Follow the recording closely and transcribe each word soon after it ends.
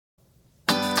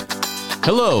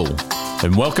Hello,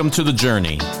 and welcome to The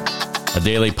Journey, a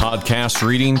daily podcast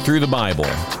reading through the Bible.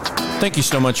 Thank you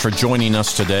so much for joining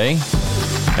us today.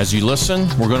 As you listen,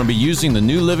 we're going to be using the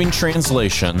New Living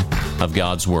Translation of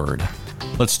God's Word.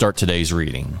 Let's start today's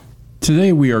reading.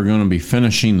 Today we are going to be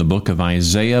finishing the book of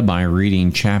Isaiah by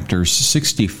reading chapters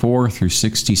 64 through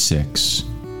 66.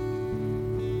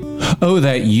 Oh,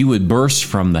 that you would burst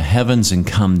from the heavens and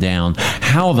come down,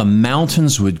 how the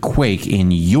mountains would quake in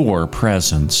your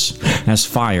presence. As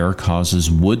fire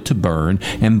causes wood to burn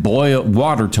and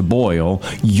water to boil,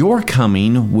 your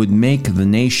coming would make the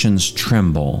nations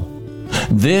tremble.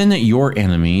 Then your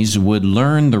enemies would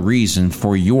learn the reason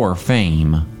for your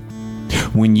fame.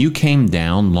 When you came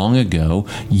down long ago,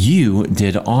 you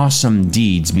did awesome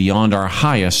deeds beyond our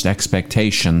highest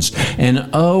expectations. And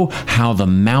oh, how the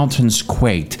mountains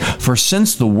quaked. For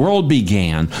since the world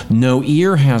began, no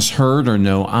ear has heard or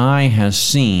no eye has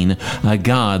seen a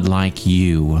God like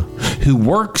you, who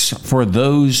works for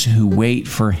those who wait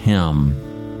for Him.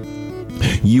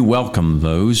 You welcome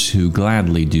those who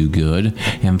gladly do good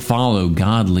and follow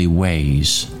godly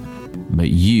ways. But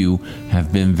you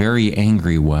have been very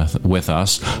angry with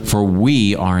us, for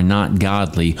we are not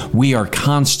godly. We are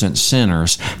constant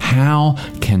sinners. How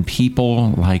can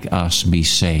people like us be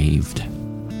saved?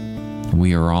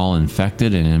 We are all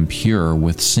infected and impure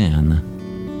with sin.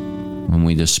 When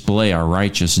we display our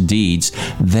righteous deeds,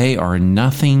 they are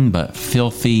nothing but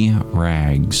filthy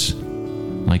rags.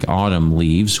 Like autumn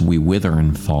leaves, we wither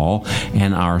and fall,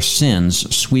 and our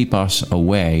sins sweep us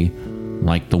away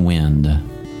like the wind.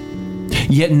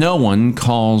 Yet no one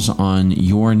calls on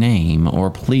your name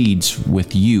or pleads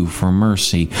with you for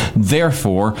mercy.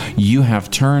 Therefore, you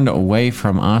have turned away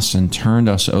from us and turned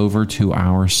us over to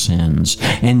our sins.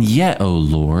 And yet, O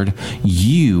Lord,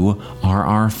 you are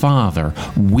our Father.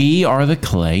 We are the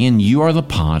clay and you are the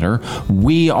potter.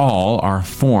 We all are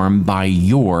formed by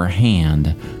your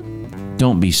hand.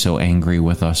 Don't be so angry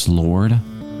with us, Lord.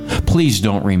 Please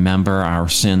don't remember our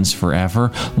sins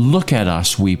forever. Look at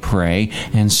us, we pray,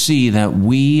 and see that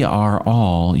we are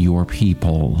all your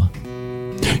people.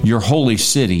 Your holy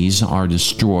cities are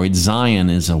destroyed. Zion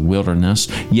is a wilderness.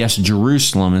 Yes,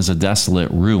 Jerusalem is a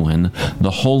desolate ruin.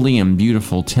 The holy and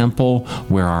beautiful temple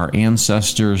where our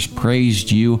ancestors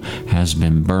praised you has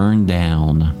been burned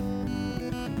down.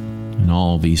 And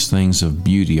all these things of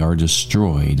beauty are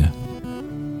destroyed.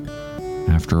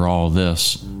 After all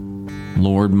this,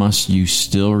 Lord, must you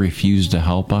still refuse to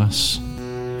help us?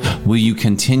 Will you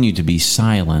continue to be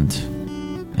silent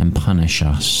and punish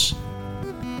us?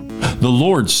 The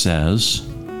Lord says,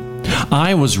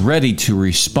 I was ready to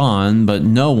respond, but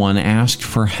no one asked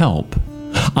for help.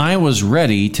 I was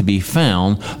ready to be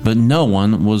found, but no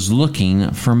one was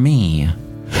looking for me.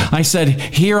 I said,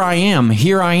 here I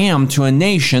am to a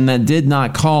nation that did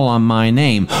not call on my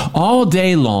name. All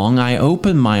day long I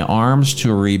opened my arms to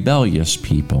a rebellious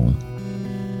people.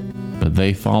 But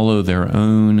they follow their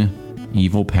own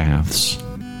evil paths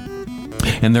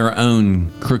and their own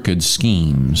crooked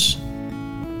schemes.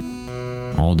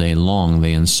 All day long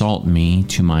they insult me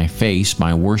to my face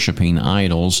by worshiping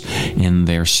idols in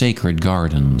their sacred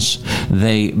gardens.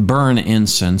 They burn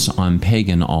incense on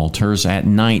pagan altars. At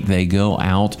night they go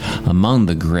out among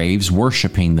the graves,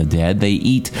 worshiping the dead. They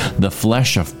eat the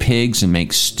flesh of pigs and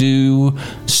make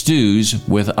stews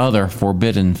with other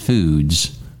forbidden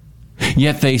foods.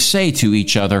 Yet they say to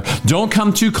each other, don't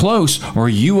come too close, or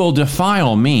you will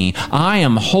defile me. I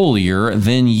am holier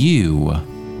than you.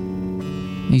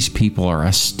 These people are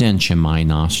a stench in my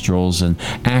nostrils, an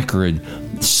acrid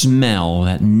smell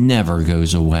that never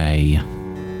goes away.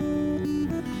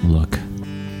 Look,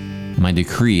 my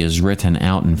decree is written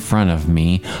out in front of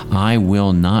me. I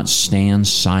will not stand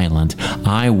silent.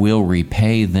 I will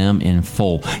repay them in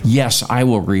full. Yes, I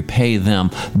will repay them,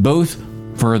 both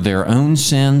for their own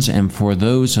sins and for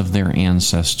those of their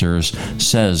ancestors,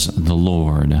 says the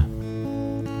Lord.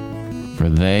 For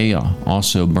they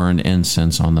also burned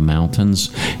incense on the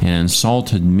mountains and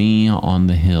insulted me on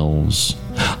the hills.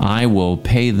 I will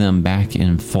pay them back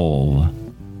in full,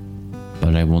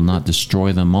 but I will not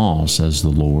destroy them all, says the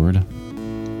Lord.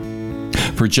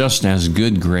 For just as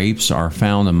good grapes are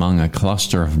found among a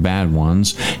cluster of bad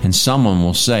ones, and someone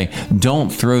will say,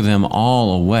 don't throw them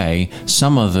all away,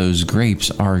 some of those grapes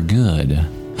are good.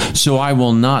 So I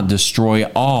will not destroy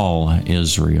all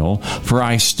Israel, for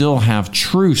I still have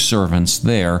true servants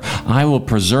there. I will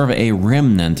preserve a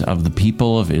remnant of the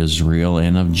people of Israel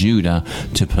and of Judah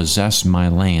to possess my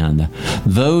land.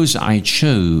 Those I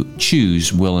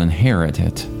choose will inherit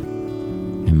it,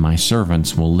 and my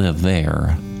servants will live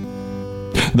there.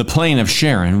 The plain of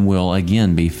Sharon will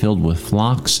again be filled with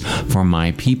flocks for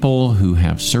my people who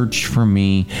have searched for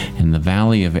me, and the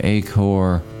valley of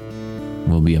Achor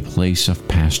will be a place of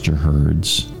pasture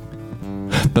herds.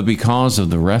 But because of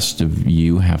the rest of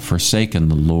you have forsaken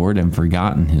the Lord and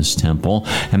forgotten his temple,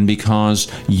 and because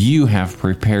you have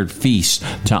prepared feasts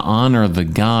to honor the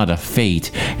god of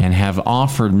fate and have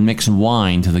offered mixed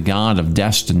wine to the god of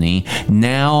destiny,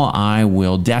 now I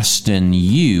will destine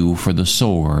you for the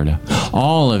sword.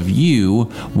 All of you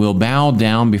will bow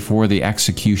down before the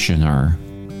executioner.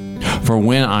 For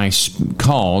when I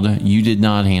called, you did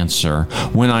not answer.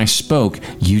 When I spoke,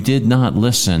 you did not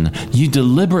listen. You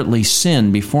deliberately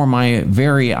sinned before my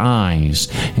very eyes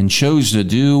and chose to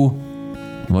do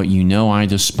what you know I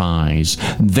despise.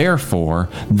 Therefore,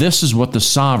 this is what the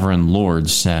sovereign Lord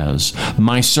says.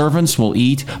 My servants will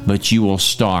eat, but you will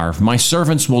starve. My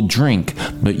servants will drink,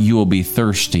 but you will be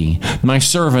thirsty. My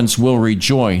servants will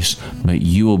rejoice, but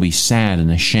you will be sad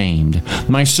and ashamed.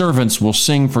 My servants will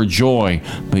sing for joy,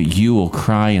 but you will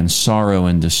cry in sorrow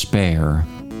and despair.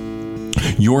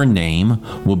 Your name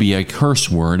will be a curse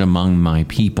word among my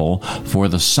people, for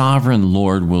the sovereign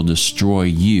Lord will destroy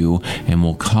you and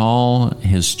will call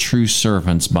his true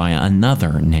servants by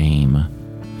another name.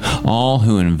 All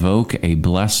who invoke a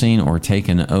blessing or take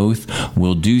an oath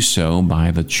will do so by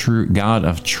the true God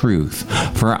of truth,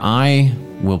 for I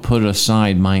will put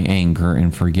aside my anger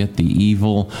and forget the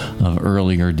evil of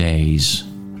earlier days.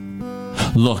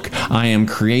 Look, I am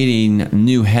creating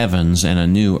new heavens and a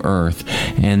new earth,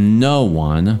 and no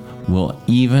one will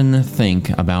even think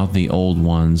about the old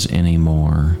ones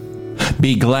anymore.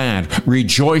 Be glad,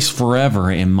 rejoice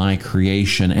forever in my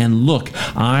creation, and look,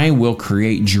 I will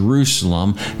create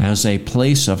Jerusalem as a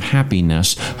place of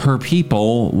happiness. Her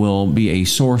people will be a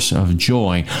source of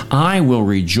joy. I will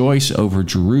rejoice over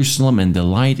Jerusalem and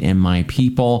delight in my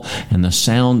people, and the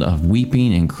sound of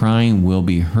weeping and crying will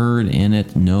be heard in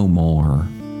it no more.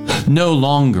 No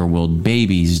longer will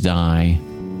babies die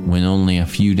when only a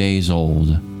few days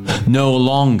old. No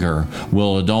longer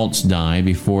will adults die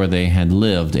before they had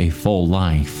lived a full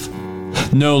life.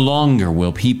 No longer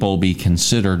will people be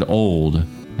considered old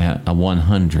at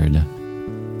 100.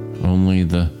 Only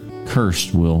the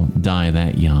cursed will die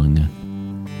that young.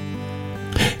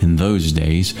 In those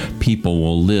days, people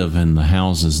will live in the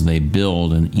houses they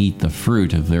build and eat the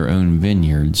fruit of their own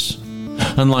vineyards.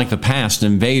 Unlike the past,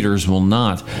 invaders will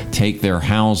not take their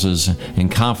houses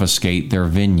and confiscate their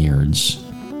vineyards.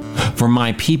 For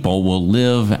my people will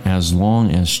live as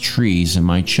long as trees, and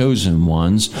my chosen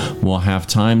ones will have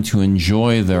time to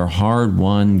enjoy their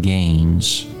hard-won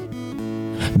gains.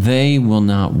 They will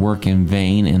not work in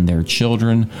vain, and their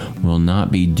children will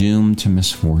not be doomed to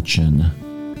misfortune.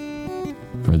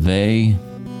 For they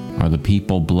are the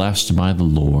people blessed by the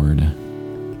Lord,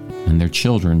 and their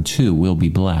children too will be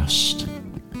blessed.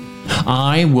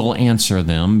 I will answer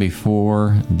them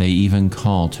before they even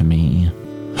call to me.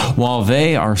 While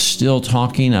they are still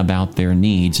talking about their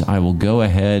needs, I will go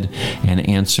ahead and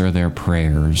answer their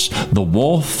prayers. The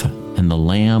wolf and the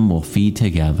lamb will feed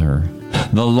together.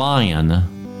 The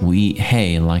lion will eat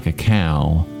hay like a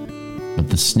cow, but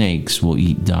the snakes will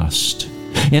eat dust.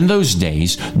 In those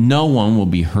days, no one will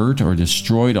be hurt or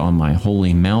destroyed on my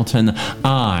holy mountain.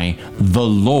 I, the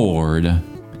Lord,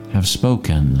 have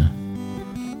spoken.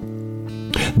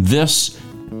 This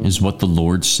is what the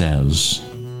Lord says.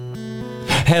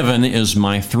 Heaven is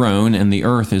my throne, and the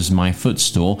earth is my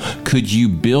footstool. Could you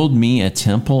build me a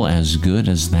temple as good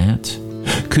as that?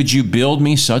 Could you build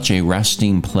me such a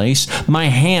resting place? My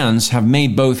hands have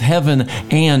made both heaven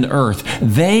and earth.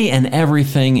 They and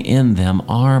everything in them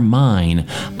are mine.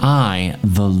 I,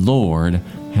 the Lord,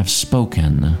 have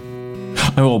spoken.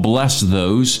 I will bless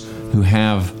those who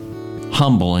have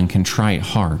humble and contrite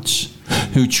hearts,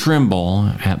 who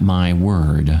tremble at my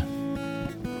word.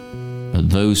 But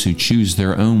those who choose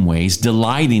their own ways,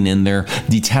 delighting in their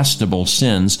detestable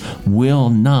sins, will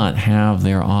not have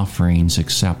their offerings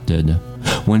accepted.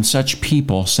 When such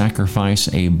people sacrifice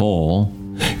a bull,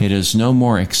 it is no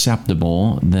more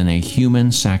acceptable than a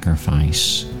human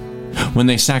sacrifice. When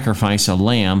they sacrifice a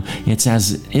lamb, it's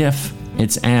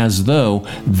as though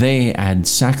they had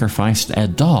sacrificed a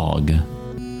dog.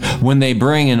 When they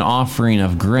bring an offering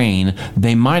of grain,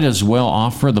 they might as well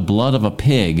offer the blood of a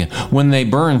pig. When they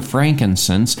burn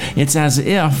frankincense, it's as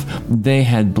if they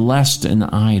had blessed an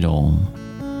idol.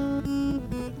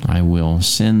 I will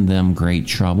send them great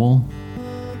trouble,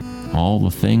 all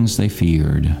the things they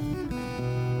feared.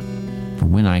 For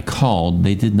when I called,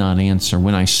 they did not answer.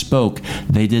 When I spoke,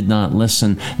 they did not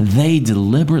listen. They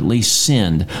deliberately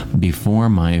sinned before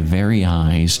my very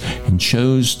eyes and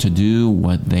chose to do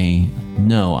what they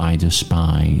know I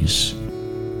despise.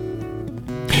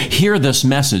 Hear this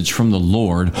message from the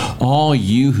Lord, all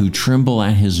you who tremble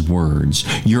at his words.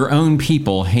 Your own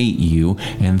people hate you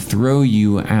and throw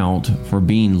you out for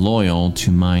being loyal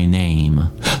to my name.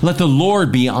 Let the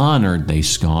Lord be honored, they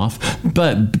scoff,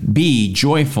 but be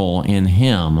joyful in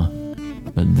him.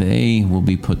 But they will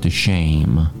be put to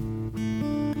shame.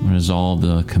 What is all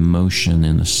the commotion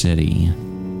in the city?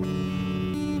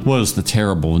 What is the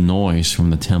terrible noise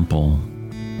from the temple?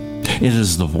 It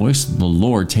is the voice of the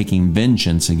Lord taking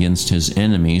vengeance against his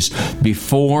enemies.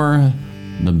 Before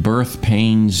the birth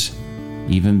pains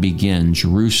even begin,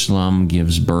 Jerusalem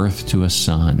gives birth to a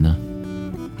son.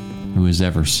 Who has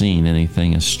ever seen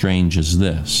anything as strange as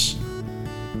this?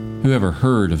 Who ever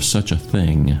heard of such a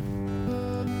thing?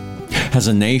 Has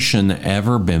a nation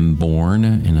ever been born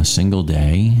in a single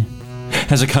day?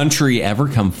 Has a country ever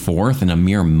come forth in a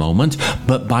mere moment?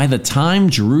 But by the time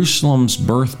Jerusalem's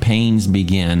birth pains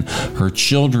begin, her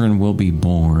children will be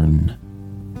born.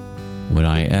 Would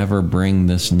I ever bring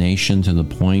this nation to the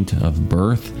point of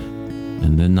birth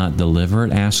and then not deliver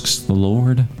it, asks the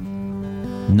Lord?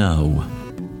 No.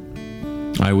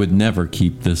 I would never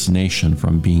keep this nation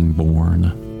from being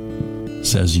born,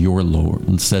 says your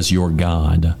Lord, says your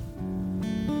God.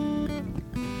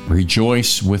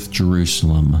 Rejoice with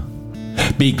Jerusalem.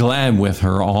 Be glad with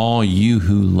her, all you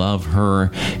who love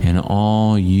her and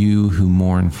all you who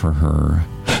mourn for her.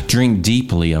 Drink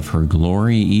deeply of her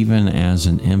glory, even as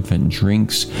an infant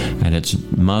drinks at its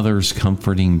mother's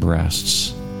comforting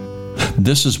breasts.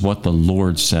 This is what the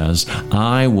Lord says: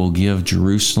 I will give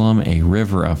Jerusalem a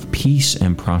river of peace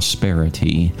and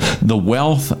prosperity. The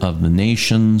wealth of the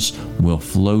nations will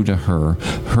flow to her.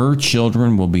 Her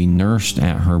children will be nursed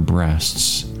at her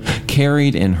breasts,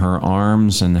 carried in her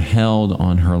arms and held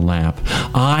on her lap.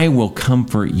 I will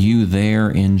comfort you there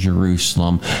in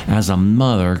Jerusalem as a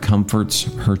mother comforts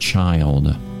her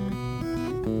child.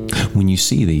 When you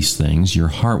see these things, your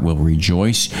heart will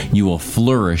rejoice. You will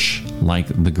flourish like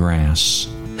the grass.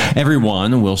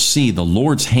 Everyone will see the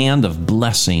Lord's hand of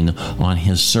blessing on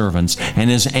his servants and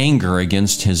his anger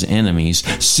against his enemies.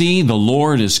 See, the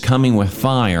Lord is coming with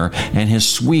fire, and his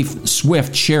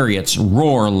swift chariots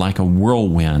roar like a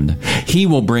whirlwind. He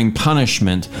will bring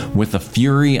punishment with the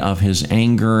fury of his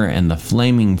anger and the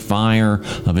flaming fire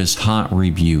of his hot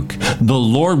rebuke. The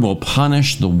Lord will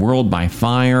punish the world by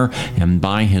fire and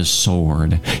by his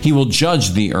sword. He will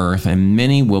judge the earth, and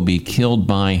many will be killed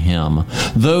by him.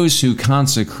 Those who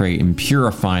consecrate and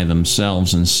purify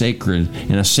themselves in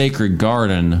a sacred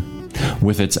garden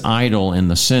with its idol in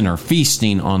the center,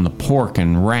 feasting on the pork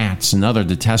and rats and other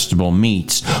detestable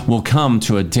meats, will come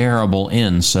to a terrible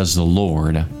end, says the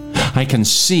Lord. I can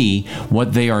see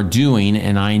what they are doing,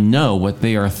 and I know what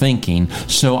they are thinking.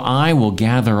 So I will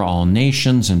gather all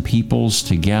nations and peoples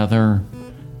together,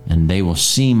 and they will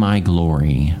see my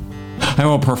glory. I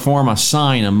will perform a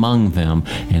sign among them,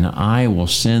 and I will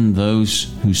send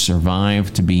those who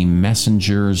survive to be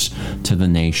messengers to the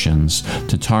nations,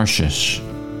 to Tarshish,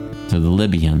 to the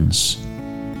Lydians,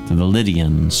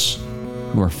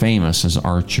 who are famous as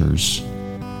archers,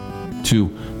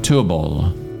 to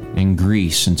Tubal and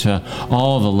Greece, and to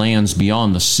all the lands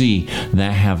beyond the sea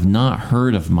that have not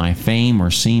heard of my fame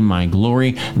or seen my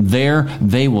glory. There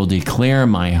they will declare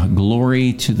my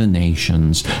glory to the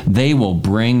nations. They will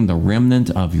bring the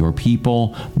remnant of your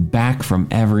people back from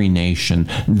every nation.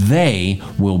 They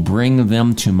will bring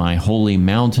them to my holy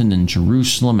mountain in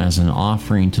Jerusalem as an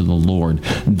offering to the Lord.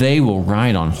 They will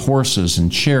ride on horses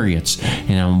and chariots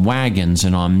and on wagons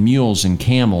and on mules and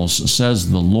camels,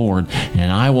 says the Lord,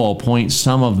 and I will appoint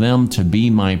some of them to be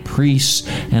my priests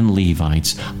and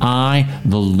Levites. I,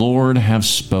 the Lord, have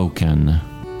spoken.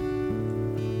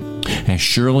 As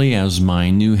surely as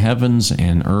my new heavens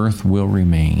and earth will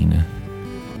remain,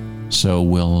 so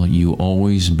will you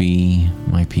always be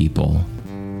my people,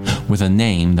 with a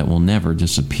name that will never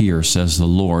disappear, says the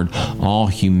Lord. All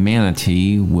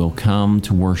humanity will come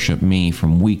to worship me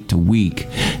from week to week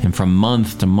and from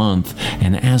month to month,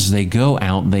 and as they go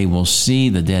out, they will see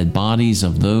the dead bodies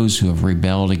of those who have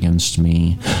rebelled against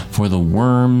me, for the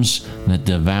worms that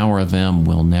devour them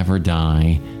will never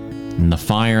die, and the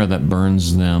fire that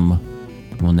burns them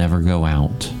will never go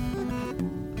out.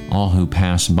 All who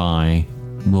pass by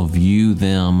will view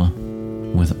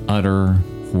them with utter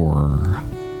horror.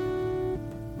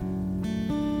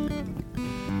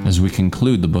 As we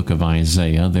conclude the book of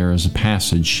Isaiah, there is a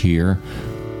passage here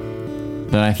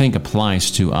that I think applies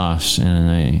to us in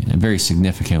a very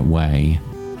significant way.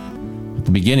 At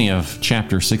the beginning of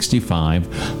chapter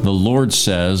 65, the Lord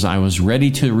says, I was ready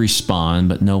to respond,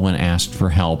 but no one asked for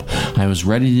help. I was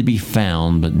ready to be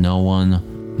found, but no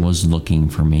one was looking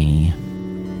for me.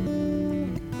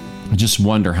 I just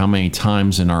wonder how many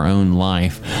times in our own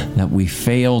life that we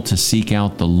fail to seek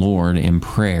out the Lord in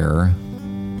prayer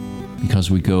because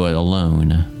we go it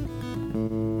alone.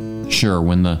 Sure,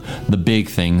 when the big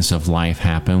things of life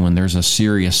happen, when there's a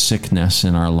serious sickness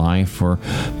in our life or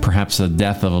perhaps the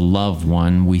death of a loved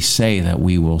one, we say that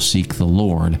we will seek the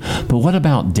Lord. But what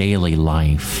about daily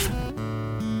life?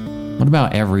 What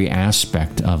about every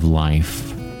aspect of life?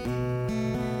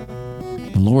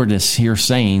 The Lord is here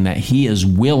saying that He is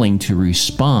willing to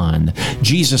respond.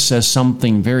 Jesus says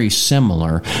something very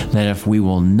similar, that if we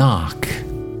will knock,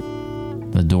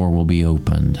 the door will be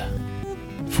opened.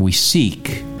 If we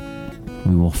seek,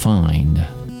 we will find.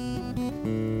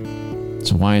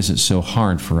 So why is it so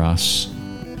hard for us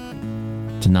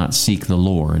to not seek the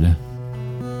Lord?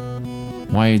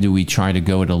 Why do we try to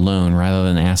go it alone rather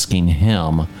than asking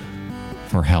Him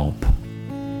for help?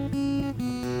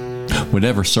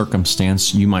 Whatever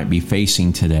circumstance you might be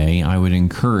facing today, I would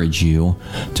encourage you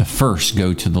to first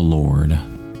go to the Lord.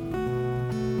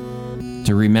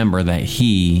 To remember that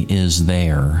He is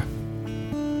there.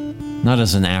 Not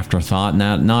as an afterthought,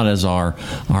 not as our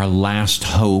last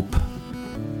hope,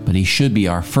 but He should be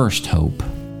our first hope.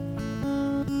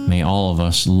 May all of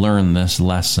us learn this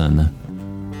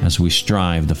lesson as we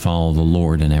strive to follow the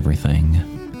Lord in everything.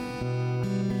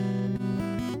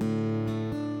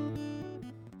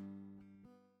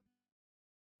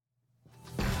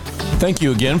 Thank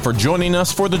you again for joining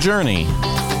us for the journey.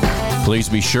 Please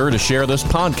be sure to share this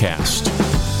podcast.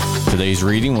 Today's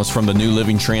reading was from the New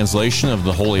Living Translation of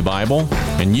the Holy Bible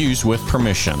and used with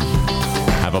permission.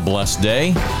 Have a blessed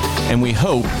day, and we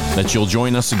hope that you'll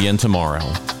join us again tomorrow.